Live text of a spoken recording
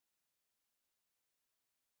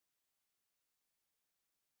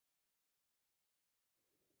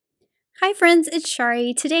Hi friends, it's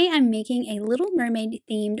Shari. Today I'm making a Little Mermaid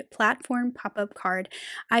themed platform pop-up card.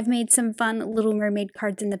 I've made some fun Little Mermaid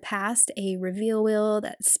cards in the past, a reveal wheel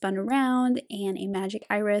that spun around and a magic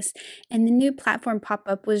iris, and the new platform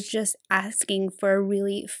pop-up was just asking for a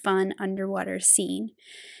really fun underwater scene.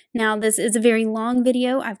 Now this is a very long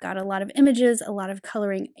video. I've got a lot of images, a lot of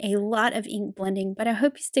coloring, a lot of ink blending, but I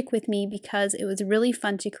hope you stick with me because it was really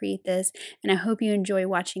fun to create this and I hope you enjoy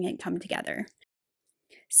watching it come together.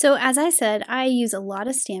 So as I said, I use a lot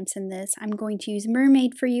of stamps in this. I'm going to use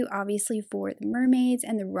mermaid for you, obviously for the mermaids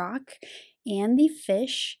and the rock and the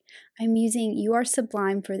fish. I'm using You Are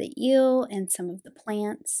Sublime for the eel and some of the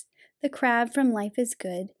plants, the crab from Life is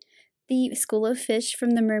Good, the school of fish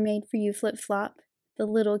from the mermaid for you Flip Flop, the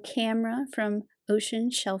little camera from Ocean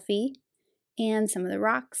Shelfie, and some of the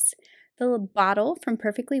rocks, the little bottle from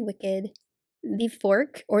Perfectly Wicked, the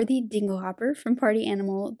fork or the dingle hopper from Party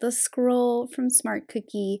Animal, the scroll from Smart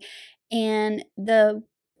Cookie, and the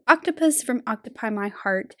octopus from Octopi My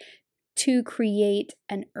Heart to create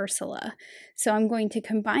an Ursula. So I'm going to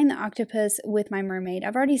combine the octopus with my mermaid.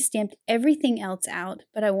 I've already stamped everything else out,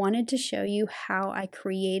 but I wanted to show you how I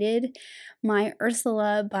created my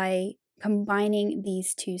Ursula by combining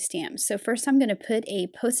these two stamps. So first I'm going to put a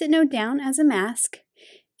post-it note down as a mask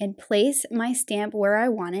and place my stamp where I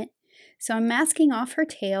want it. So I'm masking off her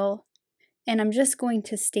tail and I'm just going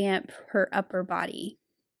to stamp her upper body.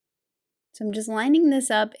 So I'm just lining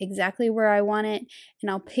this up exactly where I want it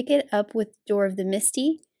and I'll pick it up with Door of the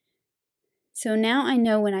Misty. So now I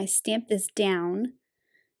know when I stamp this down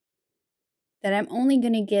that I'm only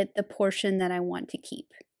going to get the portion that I want to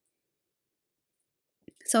keep.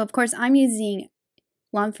 So of course I'm using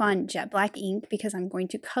Lawn Fawn Jet Black ink because I'm going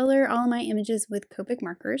to color all my images with Copic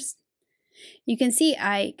markers. You can see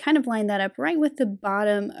I kind of lined that up right with the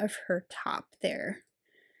bottom of her top there.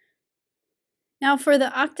 Now for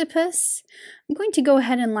the octopus, I'm going to go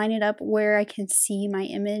ahead and line it up where I can see my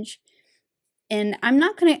image. And I'm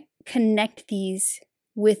not going to connect these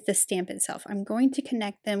with the stamp itself. I'm going to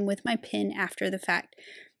connect them with my pin after the fact.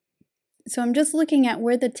 So I'm just looking at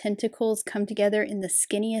where the tentacles come together in the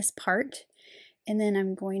skinniest part. And then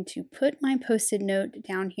I'm going to put my post-it note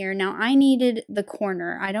down here. Now I needed the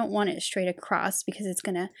corner. I don't want it straight across because it's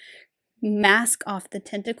going to mask off the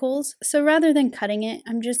tentacles. So rather than cutting it,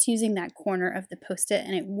 I'm just using that corner of the post-it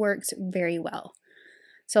and it works very well.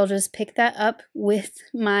 So I'll just pick that up with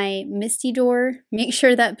my Misty Door. Make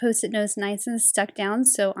sure that post-it note's nice and stuck down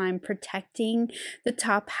so I'm protecting the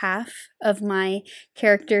top half of my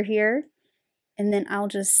character here. And then I'll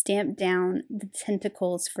just stamp down the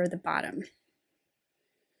tentacles for the bottom.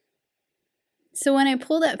 So when I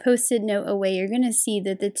pull that post-it note away, you're going to see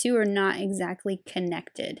that the two are not exactly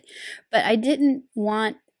connected. But I didn't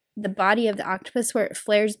want the body of the octopus where it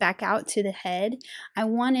flares back out to the head. I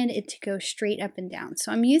wanted it to go straight up and down.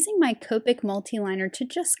 So I'm using my Copic multi-liner to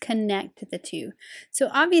just connect the two. So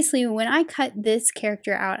obviously when I cut this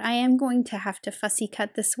character out, I am going to have to fussy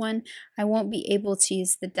cut this one. I won't be able to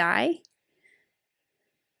use the die.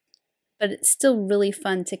 But it's still really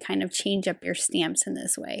fun to kind of change up your stamps in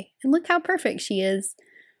this way. And look how perfect she is.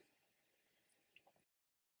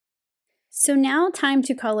 So now time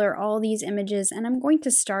to color all these images, and I'm going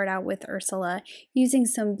to start out with Ursula using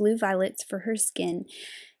some blue violets for her skin.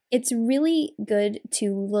 It's really good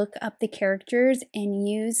to look up the characters and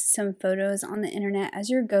use some photos on the internet as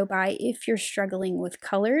you go by if you're struggling with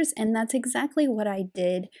colors, and that's exactly what I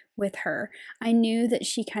did with her. I knew that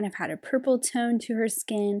she kind of had a purple tone to her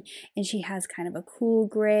skin and she has kind of a cool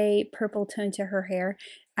gray purple tone to her hair.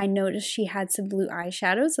 I noticed she had some blue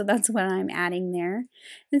eyeshadow, so that's what I'm adding there.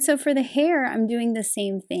 And so for the hair, I'm doing the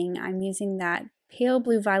same thing. I'm using that pale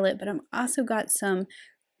blue violet, but I'm also got some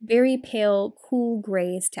very pale, cool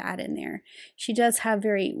grays to add in there. She does have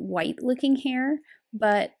very white looking hair,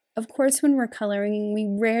 but of course when we're coloring, we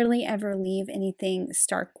rarely ever leave anything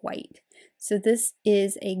stark white. So this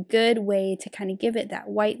is a good way to kind of give it that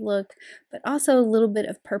white look, but also a little bit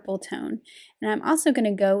of purple tone. And I'm also going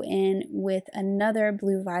to go in with another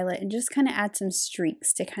blue violet and just kind of add some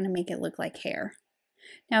streaks to kind of make it look like hair.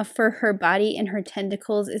 Now for her body and her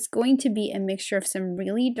tentacles, it's going to be a mixture of some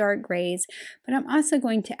really dark grays, but I'm also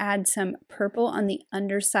going to add some purple on the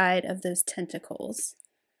underside of those tentacles.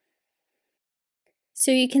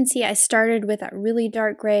 So you can see I started with that really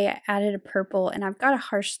dark gray, I added a purple, and I've got a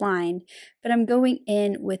harsh line, but I'm going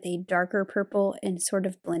in with a darker purple and sort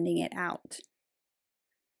of blending it out.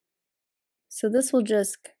 So this will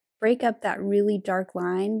just break up that really dark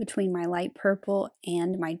line between my light purple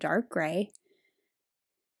and my dark gray.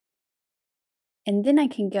 And then I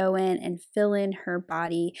can go in and fill in her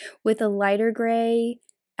body with a lighter gray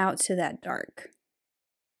out to that dark.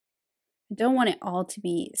 I don't want it all to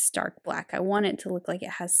be stark black. I want it to look like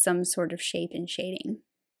it has some sort of shape and shading.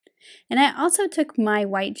 And I also took my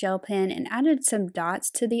white gel pen and added some dots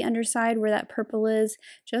to the underside where that purple is,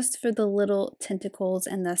 just for the little tentacles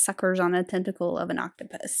and the suckers on a tentacle of an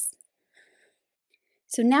octopus.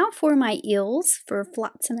 So now for my eels, for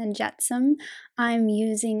Flotsam and Jetsam, I'm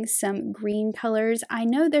using some green colors. I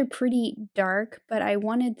know they're pretty dark, but I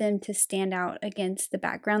wanted them to stand out against the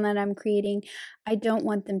background that I'm creating. I don't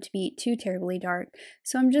want them to be too terribly dark,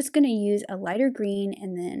 so I'm just going to use a lighter green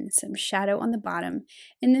and then some shadow on the bottom.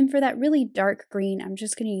 And then for that really dark green, I'm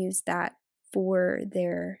just going to use that for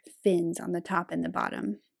their fins on the top and the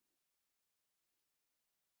bottom.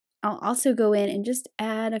 I'll also go in and just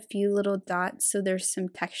add a few little dots so there's some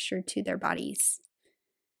texture to their bodies.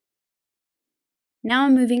 Now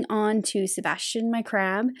I'm moving on to Sebastian, my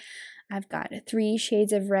crab. I've got 3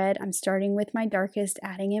 shades of red. I'm starting with my darkest,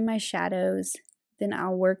 adding in my shadows. Then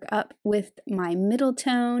I'll work up with my middle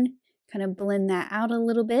tone, kind of blend that out a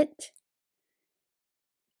little bit.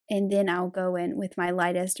 And then I'll go in with my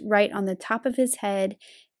lightest right on the top of his head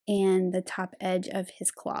and the top edge of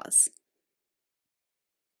his claws.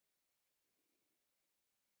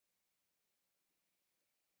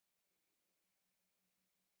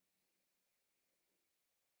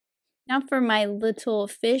 Now for my little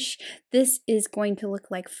fish, this is going to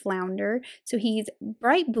look like flounder. So he's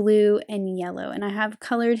bright blue and yellow, and I have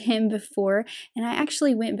colored him before, and I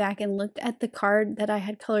actually went back and looked at the card that I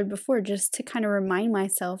had colored before just to kind of remind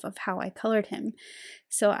myself of how I colored him.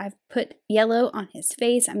 So I've put yellow on his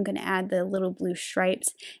face. I'm going to add the little blue stripes,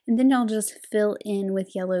 and then I'll just fill in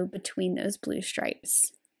with yellow between those blue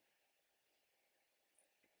stripes.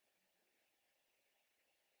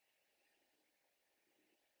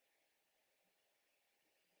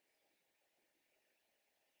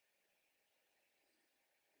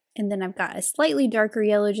 And then I've got a slightly darker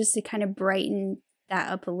yellow just to kind of brighten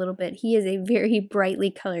that up a little bit. He is a very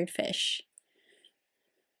brightly colored fish.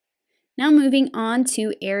 Now moving on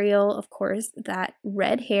to Ariel, of course, that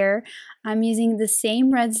red hair. I'm using the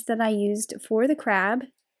same reds that I used for the crab,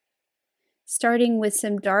 starting with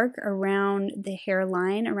some dark around the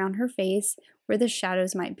hairline, around her face, where the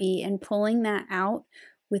shadows might be, and pulling that out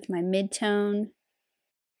with my mid-tone.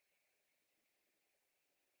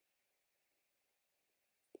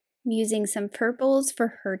 I'm using some purples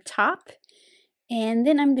for her top, and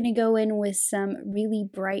then I'm going to go in with some really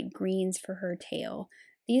bright greens for her tail.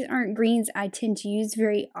 These aren't greens I tend to use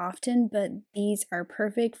very often, but these are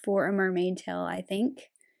perfect for a mermaid tail, I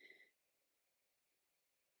think.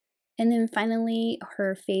 And then finally,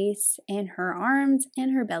 her face and her arms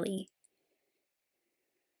and her belly.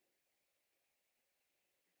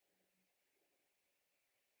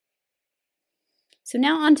 So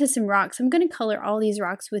now onto some rocks. I'm going to color all these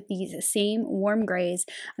rocks with these same warm grays.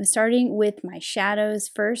 I'm starting with my shadows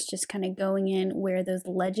first, just kind of going in where those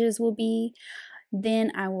ledges will be. Then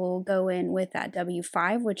I will go in with that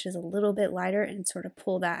W5, which is a little bit lighter, and sort of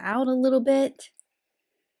pull that out a little bit.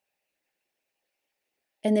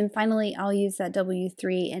 And then finally, I'll use that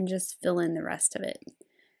W3 and just fill in the rest of it.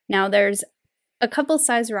 Now there's a couple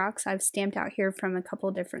size rocks I've stamped out here from a couple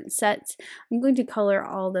different sets. I'm going to color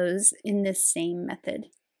all those in this same method.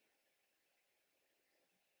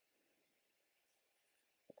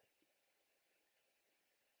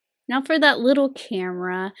 Now for that little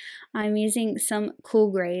camera, I'm using some cool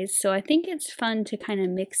grays. So I think it's fun to kind of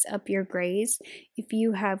mix up your grays. If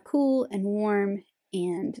you have cool and warm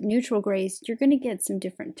and neutral grays, you're going to get some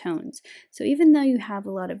different tones. So even though you have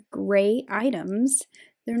a lot of gray items,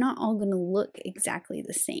 they're not all going to look exactly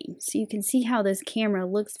the same. So you can see how this camera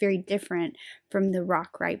looks very different from the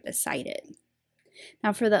rock right beside it.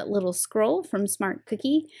 Now for that little scroll from Smart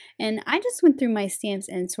Cookie, and I just went through my stamps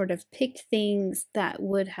and sort of picked things that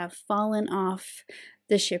would have fallen off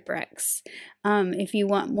the shipwrecks. If you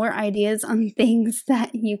want more ideas on things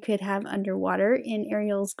that you could have underwater in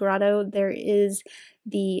Ariel's grotto, there is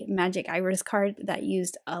the Magic Iris card that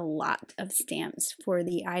used a lot of stamps for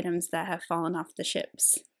the items that have fallen off the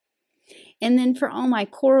ships. And then for all my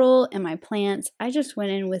coral and my plants, I just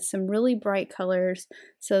went in with some really bright colors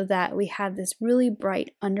so that we have this really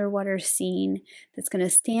bright underwater scene that's going to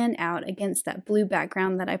stand out against that blue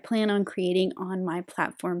background that I plan on creating on my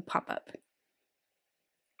platform pop-up.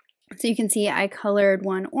 So you can see I colored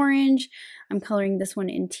one orange, I'm coloring this one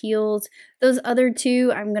in teals. Those other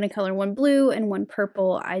two, I'm going to color one blue and one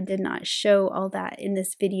purple. I did not show all that in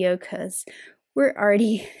this video because we're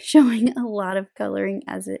already showing a lot of coloring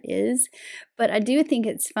as it is, but I do think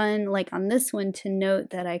it's fun, like on this one, to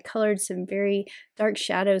note that I colored some very dark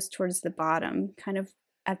shadows towards the bottom, kind of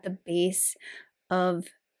at the base of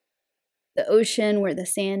the ocean where the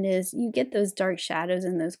sand is, you get those dark shadows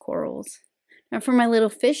and those corals. Now for my little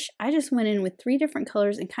fish, I just went in with 3 different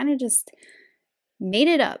colors and kind of just made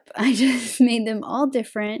it up. I just made them all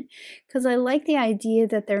different because I like the idea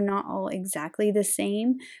that they're not all exactly the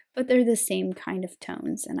same, but they're the same kind of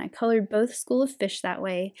tones. And I colored both school of fish that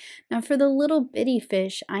way. Now for the little bitty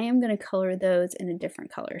fish, I am going to color those in a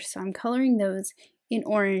different color. So I'm coloring those in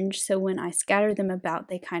orange, so when I scatter them about,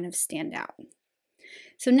 they kind of stand out.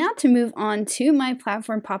 So now to move on to my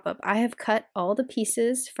platform pop-up, I have cut all the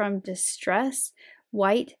pieces from Distress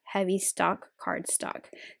White Heavy Stock cardstock.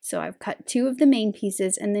 So I've cut 2 of the main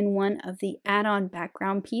pieces and then 1 of the add-on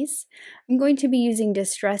background piece. I'm going to be using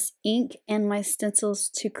Distress ink and my stencils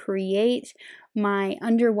to create my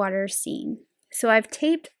underwater scene. So I've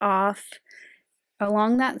taped off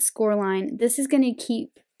along that score line. This is going to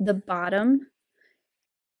keep the bottom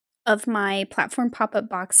of my platform pop-up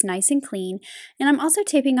box nice and clean, and I'm also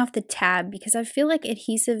taping off the tab because I feel like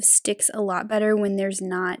adhesive sticks a lot better when there's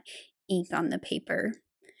not ink on the paper.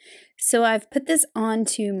 So I've put this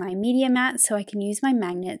onto my media mat so I can use my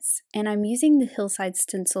magnets, and I'm using the hillside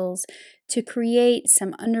stencils to create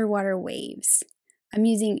some underwater waves. I'm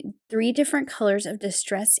using 3 different colors of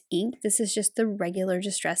Distress ink. This is just the regular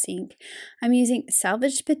Distress ink. I'm using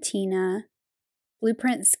Salvaged Patina,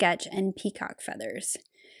 Blueprint Sketch, and Peacock Feathers.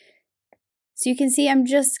 So you can see I'm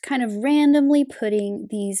just kind of randomly putting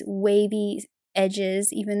these wavy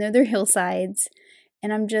edges, even though they're hillsides,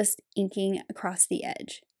 and I'm just inking across the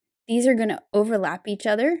edge. These are going to overlap each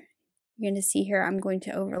other. You're going to see here I'm going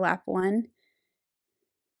to overlap one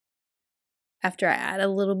after I add a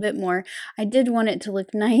little bit more. I did want it to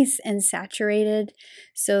look nice and saturated,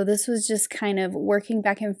 so this was just kind of working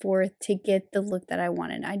back and forth to get the look that I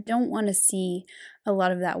wanted. I don't want to see a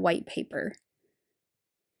lot of that white paper.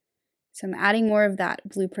 So I'm adding more of that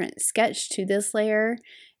blueprint sketch to this layer,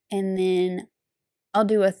 and then I'll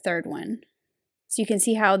do a third one. So you can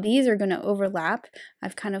see how these are going to overlap.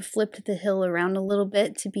 I've kind of flipped the hill around a little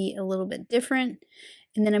bit to be a little bit different.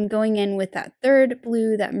 And then I'm going in with that third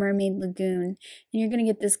blue, that Mermaid Lagoon, and you're going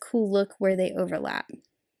to get this cool look where they overlap.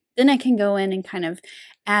 Then I can go in and kind of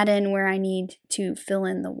add in where I need to fill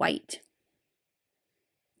in the white.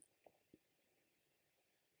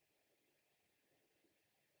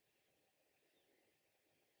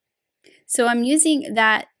 So I'm using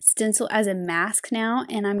that stencil as a mask now,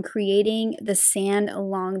 and I'm creating the sand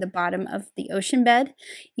along the bottom of the ocean bed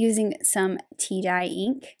using some tea dye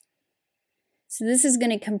ink. So this is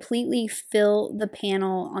going to completely fill the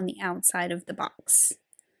panel on the outside of the box.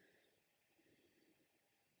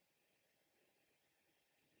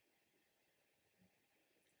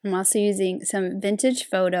 I'm also using some vintage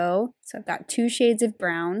photo, so I've got 2 shades of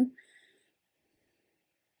brown.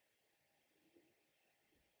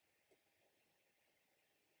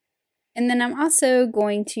 And then I'm also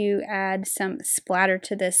going to add some splatter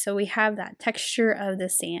to this so we have that texture of the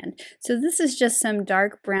sand. So this is just some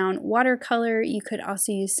dark brown watercolor. You could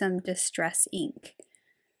also use some Distress ink.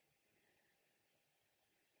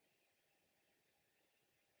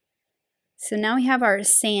 So now we have our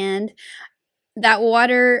sand. That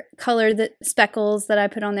watercolor, the speckles that I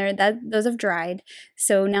put on there, those have dried.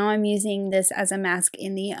 So now I'm using this as a mask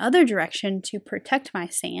in the other direction to protect my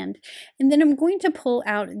sand. And then I'm going to pull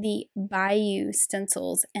out the Bayou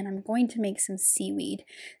stencils and I'm going to make some seaweed.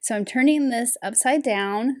 So I'm turning this upside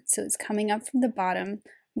down so it's coming up from the bottom.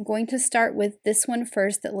 I'm going to start with this one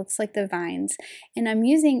first that looks like the vines. And I'm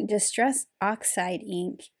using Distress Oxide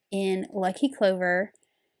ink in Lucky Clover,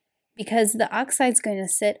 because the oxide is going to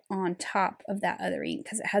sit on top of that other ink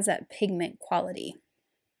because it has that pigment quality.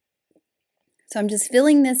 So I'm just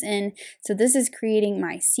filling this in. So this is creating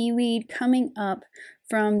my seaweed coming up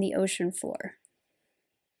from the ocean floor.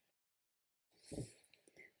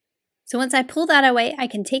 So once I pull that away, I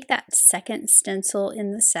can take that second stencil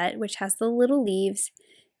in the set, which has the little leaves,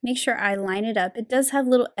 make sure I line it up. It does have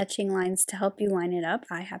little etching lines to help you line it up.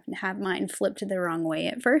 I happen to have mine flipped the wrong way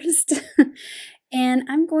at first. And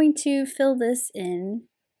I'm going to fill this in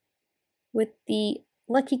with the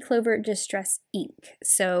Lucky Clover Distress ink.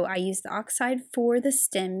 So I use the oxide for the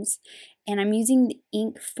stems, and I'm using the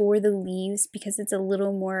ink for the leaves because it's a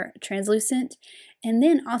little more translucent. And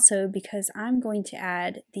then also because I'm going to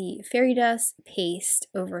add the fairy dust paste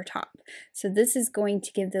over top. So this is going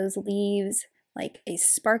to give those leaves like a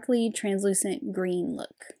sparkly, translucent green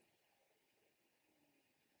look.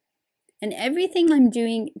 And everything I'm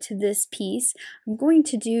doing to this piece, I'm going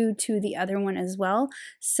to do to the other one as well,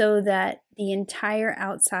 so that the entire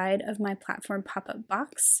outside of my platform pop-up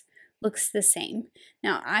box looks the same.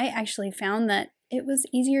 Now, I actually found that it was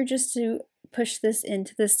easier just to push this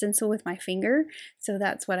into the stencil with my finger, so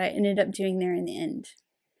that's what I ended up doing there in the end.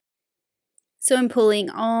 So I'm pulling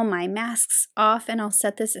all my masks off, and I'll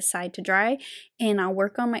set this aside to dry, and I'll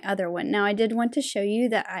work on my other one. Now I did want to show you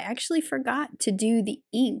that I actually forgot to do the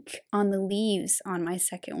ink on the leaves on my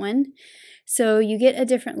second one. So you get a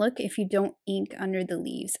different look if you don't ink under the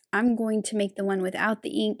leaves. I'm going to make the one without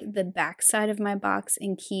the ink the back side of my box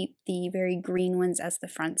and keep the very green ones as the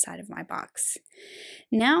front side of my box.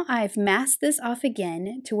 Now I've masked this off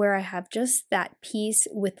again to where I have just that piece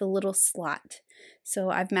with the little slot. So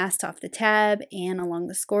I've masked off the tab and along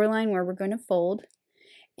the score line where we're going to fold.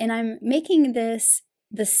 And I'm making this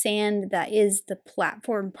the sand that is the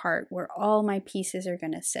platform part where all my pieces are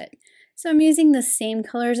going to sit. So I'm using the same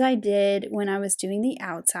colors I did when I was doing the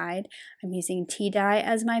outside. I'm using tea dye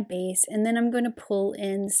as my base, and then I'm going to pull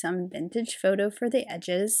in some vintage photo for the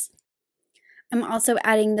edges. I'm also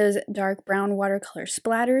adding those dark brown watercolor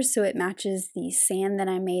splatters so it matches the sand that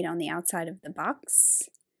I made on the outside of the box.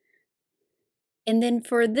 And then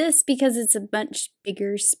for this, because it's a much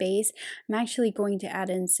bigger space, I'm actually going to add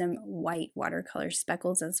in some white watercolor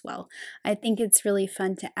speckles as well. I think it's really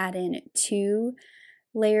fun to add in 2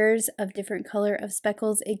 layers of different color of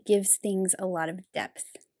speckles. It gives things a lot of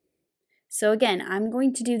depth. So again, I'm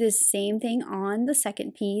going to do the same thing on the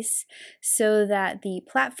second piece so that the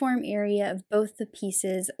platform area of both the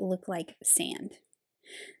pieces look like sand.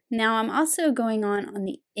 Now I'm also going on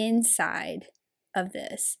the inside of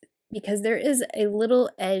this, because there is a little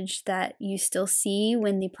edge that you still see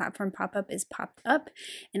when the platform pop-up is popped up,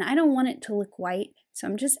 and I don't want it to look white, so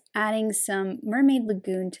I'm just adding some Mermaid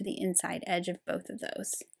Lagoon to the inside edge of both of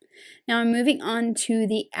those. Now I'm moving on to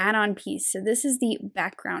the add-on piece. So this is the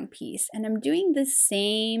background piece, and I'm doing the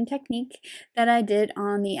same technique that I did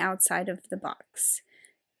on the outside of the box.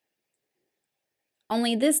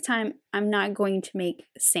 Only this time, I'm not going to make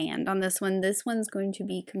sand on this one. This one's going to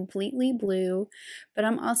be completely blue, but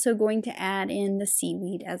I'm also going to add in the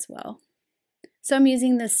seaweed as well. So I'm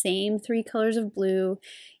using the same 3 colors of blue,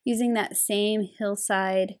 using that same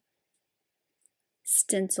hillside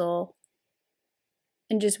stencil,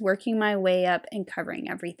 and just working my way up and covering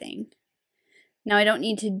everything. Now I don't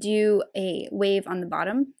need to do a wave on the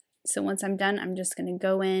bottom, so once I'm done, I'm just going to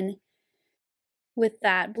go in with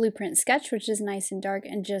that blueprint sketch, which is nice and dark,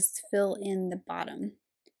 and just fill in the bottom.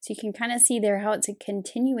 So you can kind of see there how it's a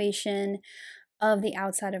continuation of the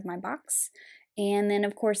outside of my box. And then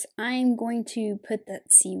of course I'm going to put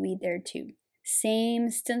that seaweed there too. Same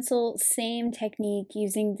stencil, same technique,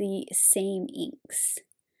 using the same inks.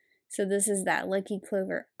 So this is that Lucky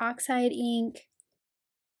Clover Oxide ink.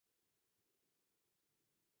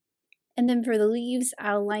 And then for the leaves,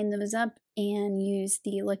 I'll line those up and use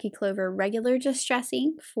the Lucky Clover regular Distress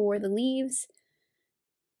ink for the leaves.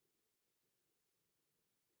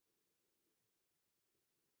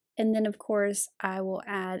 And then of course I will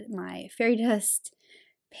add my fairy dust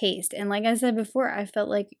paste. And like I said before, I felt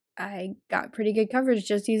like I got pretty good coverage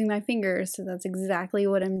just using my fingers, so that's exactly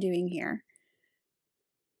what I'm doing here.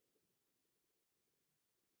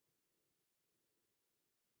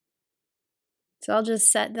 So I'll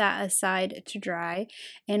just set that aside to dry.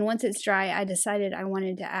 And once it's dry, I decided I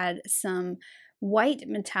wanted to add some white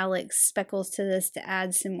metallic speckles to this to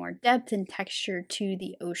add some more depth and texture to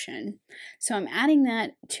the ocean. So I'm adding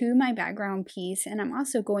that to my background piece, and I'm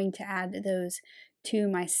also going to add those to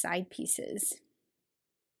my side pieces.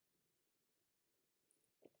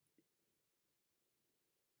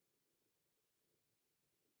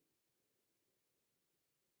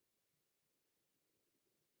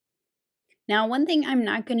 Now, one thing I'm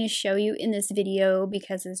not going to show you in this video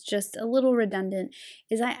because it's just a little redundant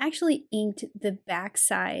is I actually inked the back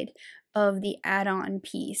side of the add-on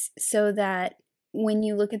piece so that when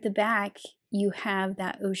you look at the back, you have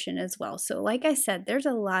that ocean as well. So like I said, there's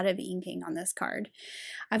a lot of inking on this card.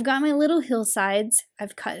 I've got my little hillsides.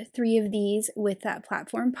 I've cut 3 of these with that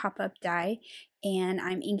platform pop-up die, and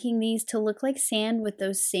I'm inking these to look like sand with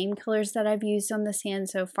those same colors that I've used on the sand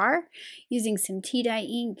so far, using some tea dye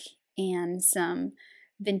ink and some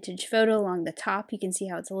vintage photo along the top. You can see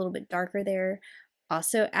how it's a little bit darker there.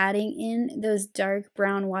 Also adding in those dark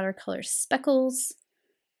brown watercolor speckles.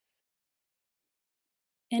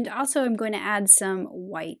 And also I'm going to add some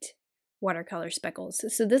white watercolor speckles.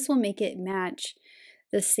 So this will make it match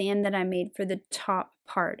the sand that I made for the top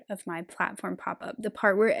part of my platform pop-up, the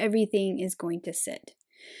part where everything is going to sit.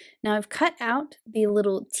 Now I've cut out the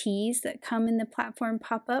little T's that come in the platform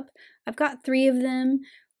pop-up. I've got 3 of them.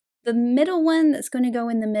 The middle one that's going to go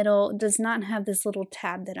in the middle does not have this little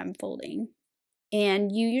tab that I'm folding.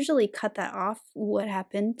 And you usually cut that off. What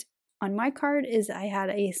happened on my card is I had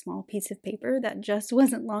a small piece of paper that just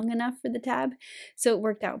wasn't long enough for the tab, so it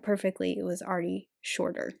worked out perfectly. It was already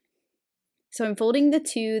shorter. So I'm folding the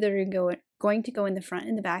two that are going to go in the front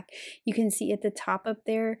and the back. You can see at the top up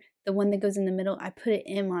there, the one that goes in the middle, I put an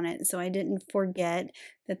M on it so I didn't forget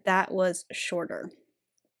that that was shorter.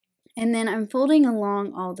 And then I'm folding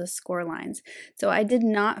along all the score lines. So I did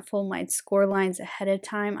not fold my score lines ahead of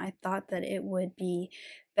time. I thought that it would be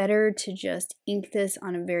better to just ink this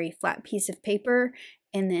on a very flat piece of paper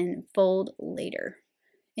and then fold later.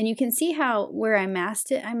 And you can see how where I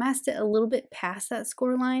masked it a little bit past that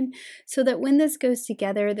score line so that when this goes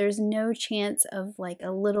together, there's no chance of like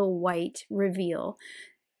a little white reveal.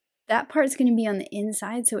 That part's going to be on the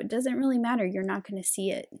inside, so it doesn't really matter. You're not going to see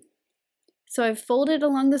it. So I've folded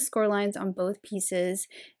along the score lines on both pieces,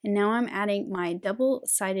 and now I'm adding my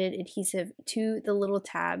double-sided adhesive to the little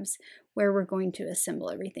tabs where we're going to assemble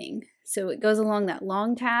everything. So it goes along that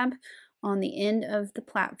long tab on the end of the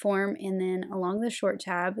platform and then along the short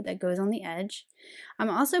tab that goes on the edge. I'm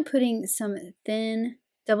also putting some thin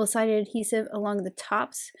double-sided adhesive along the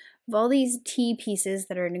tops of all these T pieces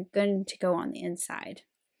that are going to go on the inside.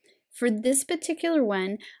 For this particular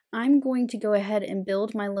one, I'm going to go ahead and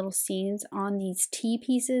build my little scenes on these T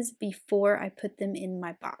pieces before I put them in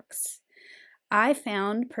my box. I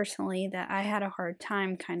found personally that I had a hard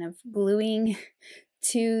time kind of gluing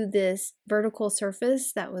to this vertical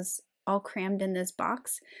surface that was all crammed in this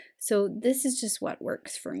box. So this is just what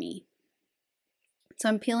works for me. So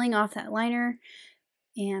I'm peeling off that liner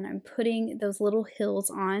and I'm putting those little hills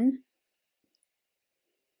on.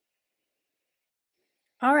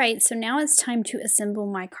 Alright, so now it's time to assemble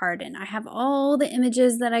my card, and I have all the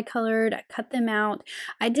images that I colored. I cut them out.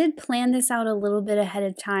 I did plan this out a little bit ahead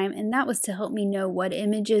of time, and that was to help me know what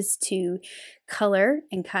images to color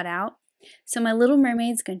and cut out. So my Little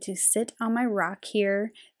Mermaid's going to sit on my rock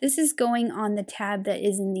here. This is going on the tab that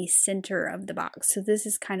is in the center of the box. So this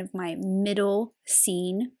is kind of my middle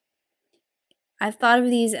scene. I've thought of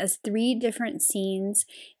these as 3 different scenes,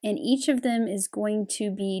 and each of them is going to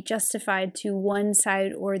be justified to one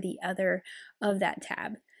side or the other of that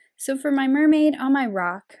tab. So for my mermaid on my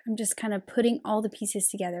rock, I'm just kind of putting all the pieces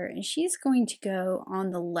together, and she's going to go on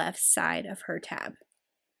the left side of her tab.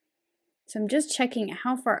 So I'm just checking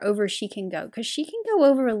how far over she can go, because she can go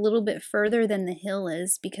over a little bit further than the hill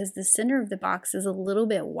is because the center of the box is a little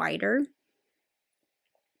bit wider.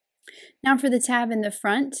 Now for the tab in the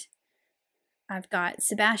front, I've got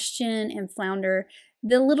Sebastian and Flounder.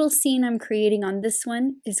 The little scene I'm creating on this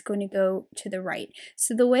one is going to go to the right.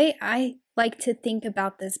 So the way I like to think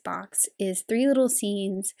about this box is 3 little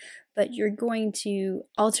scenes, but you're going to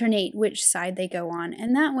alternate which side they go on.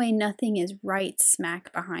 And that way nothing is right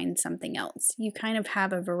smack behind something else. You kind of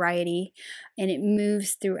have a variety and it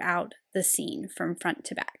moves throughout the scene from front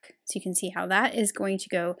to back. So you can see how that is going to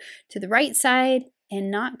go to the right side and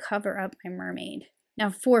not cover up my mermaid. Now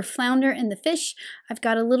for Flounder and the fish, I've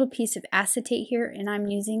got a little piece of acetate here and I'm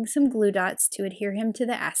using some glue dots to adhere him to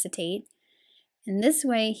the acetate. And this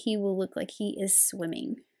way he will look like he is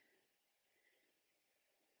swimming.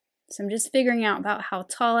 So I'm just figuring out about how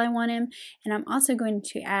tall I want him, and I'm also going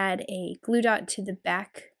to add a glue dot to the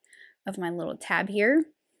back of my little tab here.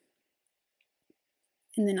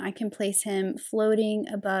 And then I can place him floating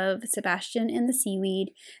above Sebastian and the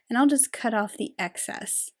seaweed, and I'll just cut off the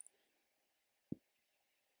excess.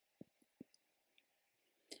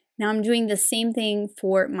 Now I'm doing the same thing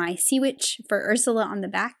for my sea witch, for Ursula on the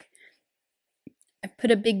back. I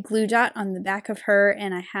put a big glue dot on the back of her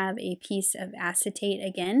and I have a piece of acetate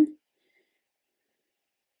again.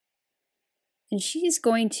 And she's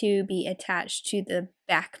going to be attached to the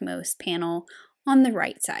backmost panel on the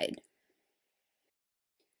right side.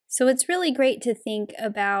 So it's really great to think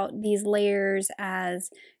about these layers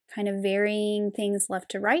as kind of varying things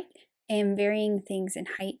left to right and varying things in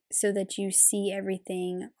height so that you see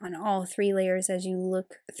everything on all 3 layers as you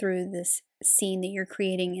look through this scene that you're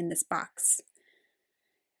creating in this box.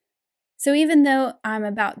 So even though I'm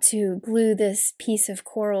about to glue this piece of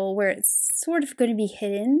coral where it's sort of going to be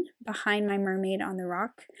hidden behind my mermaid on the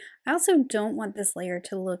rock, I also don't want this layer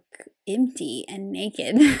to look empty and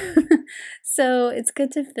naked. So it's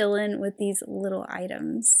good to fill in with these little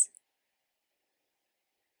items.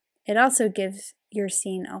 It also gives your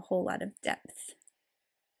scene a whole lot of depth.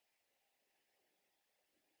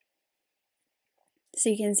 So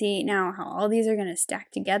you can see now how all these are going to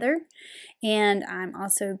stack together, and I'm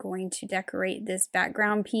also going to decorate this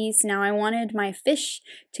background piece. Now I wanted my fish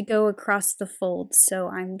to go across the fold, so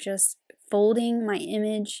I'm just folding my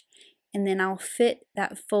image and then I'll fit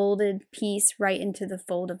that folded piece right into the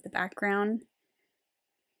fold of the background.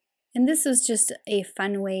 And this was just a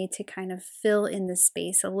fun way to kind of fill in the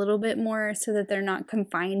space a little bit more so that they're not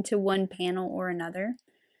confined to one panel or another.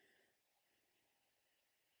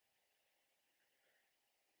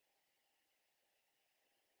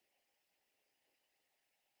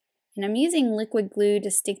 And I'm using liquid glue to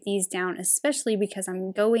stick these down, especially because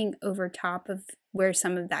I'm going over top of where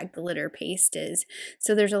some of that glitter paste is.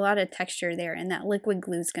 So there's a lot of texture there, and that liquid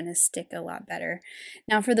glue is going to stick a lot better.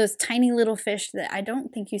 Now for those tiny little fish that I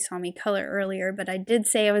don't think you saw me color earlier, but I did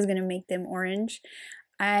say I was going to make them orange,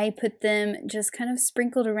 I put them just kind of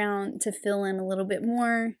sprinkled around to fill in a little bit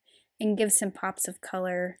more and give some pops of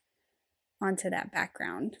color onto that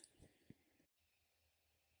background.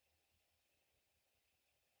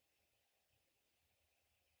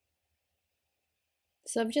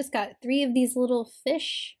 So I've just got 3 of these little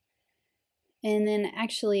fish, and then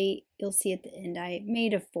actually you'll see at the end I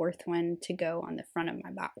made a 4th one to go on the front of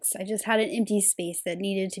my box. I just had an empty space that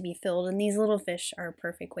needed to be filled, and these little fish are a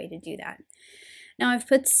perfect way to do that. Now I've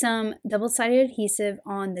put some double-sided adhesive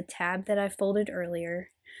on the tab that I folded earlier.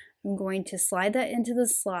 I'm going to slide that into the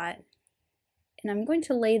slot, and I'm going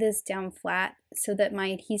to lay this down flat so that my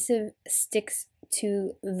adhesive sticks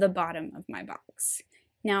to the bottom of my box.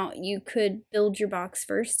 Now, you could build your box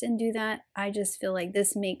first and do that. I just feel like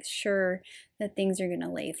this makes sure that things are going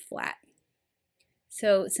to lay flat.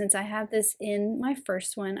 So since I have this in my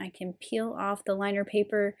first one, I can peel off the liner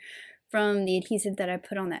paper from the adhesive that I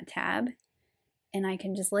put on that tab, and I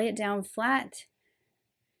can just lay it down flat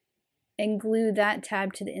and glue that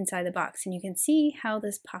tab to the inside of the box, and you can see how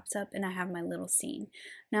this pops up and I have my little scene.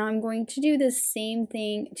 Now I'm going to do the same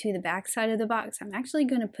thing to the back side of the box. I'm actually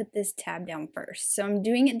going to put this tab down first, so I'm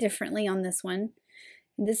doing it differently on this one.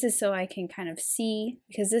 This is so I can kind of see,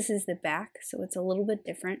 because this is the back, so it's a little bit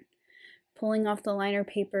different. Pulling off the liner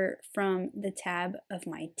paper from the tab of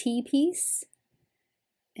my T piece,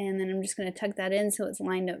 and then I'm just going to tuck that in so it's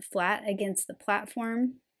lined up flat against the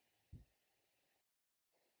platform.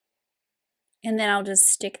 And then I'll just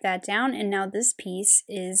stick that down, and now this piece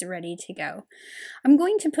is ready to go. I'm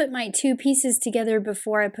going to put my 2 pieces together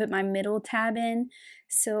before I put my middle tab in,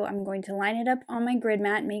 so I'm going to line it up on my grid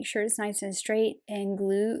mat, make sure it's nice and straight, and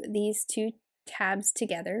glue these 2 tabs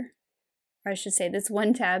together. Or I should say this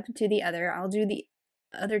one tab to the other. I'll do the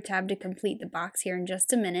other tab to complete the box here in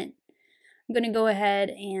just a minute. I'm going to go ahead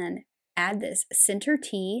and add this center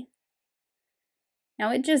T.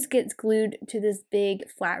 Now it just gets glued to this big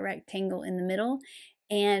flat rectangle in the middle,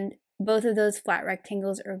 and both of those flat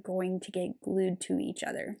rectangles are going to get glued to each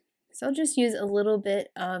other. So I'll just use a little bit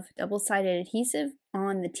of double-sided adhesive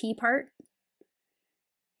on the T part.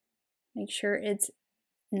 Make sure it's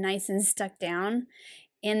nice and stuck down.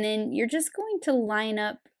 And then you're just going to line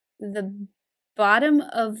up the bottom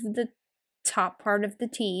of the top part of the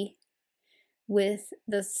T with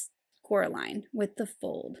the score line, with the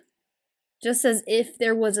fold. Just as if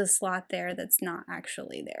there was a slot there that's not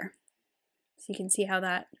actually there. So you can see how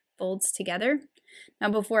that folds together. Now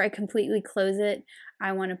before I completely close it,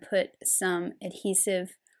 I want to put some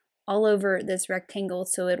adhesive all over this rectangle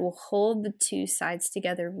so it will hold the 2 sides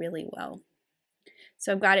together really well.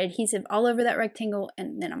 So I've got adhesive all over that rectangle,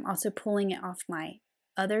 and then I'm also pulling it off my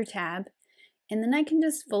other tab. And then I can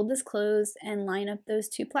just fold this closed and line up those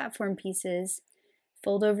 2 platform pieces,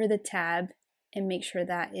 fold over the tab, and make sure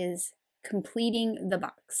that is completing the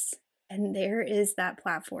box. And there is that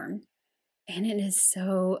platform, and it is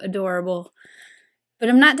so adorable. But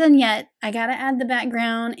I'm not done yet. I gotta add the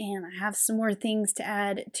background, and I have some more things to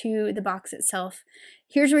add to the box itself.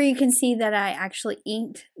 Here's where you can see that I actually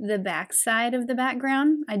inked the back side of the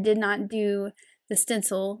background. I did not do the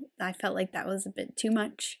stencil. I felt like that was a bit too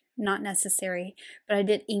much. Not necessary, but I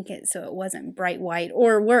did ink it so it wasn't bright white,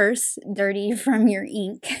 or worse, dirty from your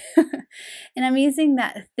ink. And I'm using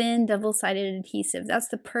that thin double-sided adhesive. That's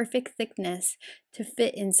the perfect thickness to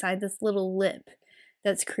fit inside this little lip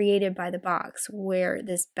that's created by the box where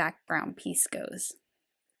this background piece goes.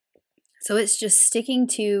 So it's just sticking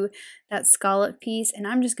to that scallop piece, and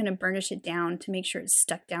I'm just going to burnish it down to make sure it's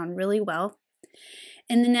stuck down really well.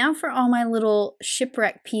 And then now for all my little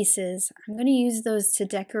shipwreck pieces, I'm going to use those to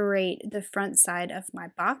decorate the front side of my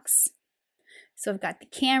box. So I've got the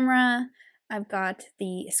camera, I've got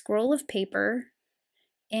the scroll of paper,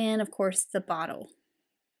 and of course the bottle.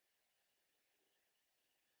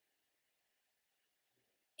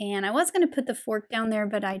 And I was going to put the fork down there,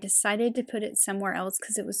 but I decided to put it somewhere else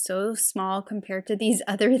because it was so small compared to these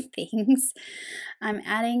other things. I'm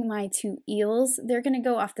adding my 2 eels. They're going to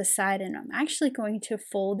go off the side, and I'm actually going to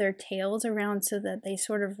fold their tails around so that they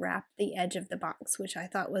sort of wrap the edge of the box, which I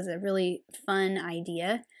thought was a really fun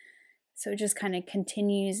idea. So it just kind of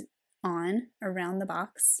continues on around the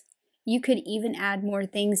box. You could even add more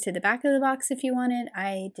things to the back of the box if you wanted.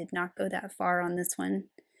 I did not go that far on this one.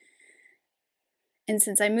 And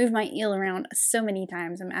since I moved my eel around so many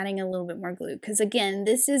times, I'm adding a little bit more glue because again,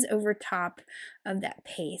 this is over top of that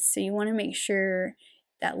paste. So you want to make sure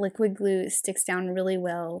that liquid glue sticks down really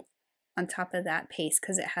well on top of that paste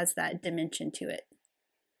because it has that dimension to it.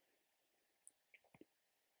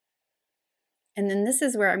 And then this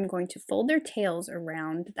is where I'm going to fold their tails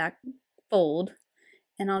around that fold,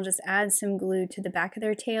 and I'll just add some glue to the back of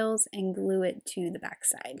their tails and glue it to the back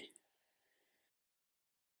side.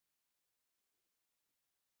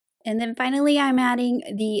 And then finally, I'm adding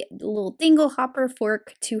the little dingle hopper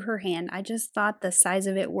fork to her hand. I just thought the size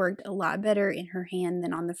of it worked a lot better in her hand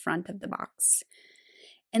than on the front of the box.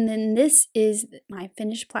 And then this is my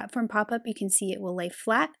finished platform pop-up. You can see it will lay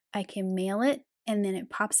flat. I can mail it, and then it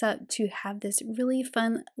pops up to have this really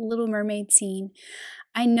fun Little Mermaid scene.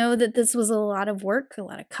 I know that this was a lot of work, a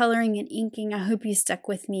lot of coloring and inking. I hope you stuck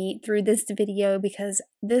with me through this video because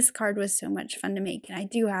this card was so much fun to make, and I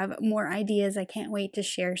do have more ideas I can't wait to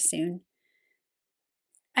share soon.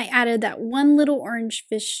 I added that one little orange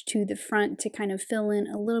fish to the front to kind of fill in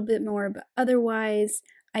a little bit more, but otherwise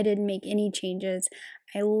I didn't make any changes.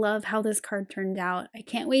 I love how this card turned out. I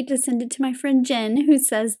can't wait to send it to my friend Jen, who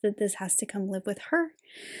says that this has to come live with her.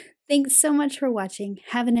 Thanks so much for watching.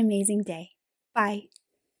 Have an amazing day. Bye.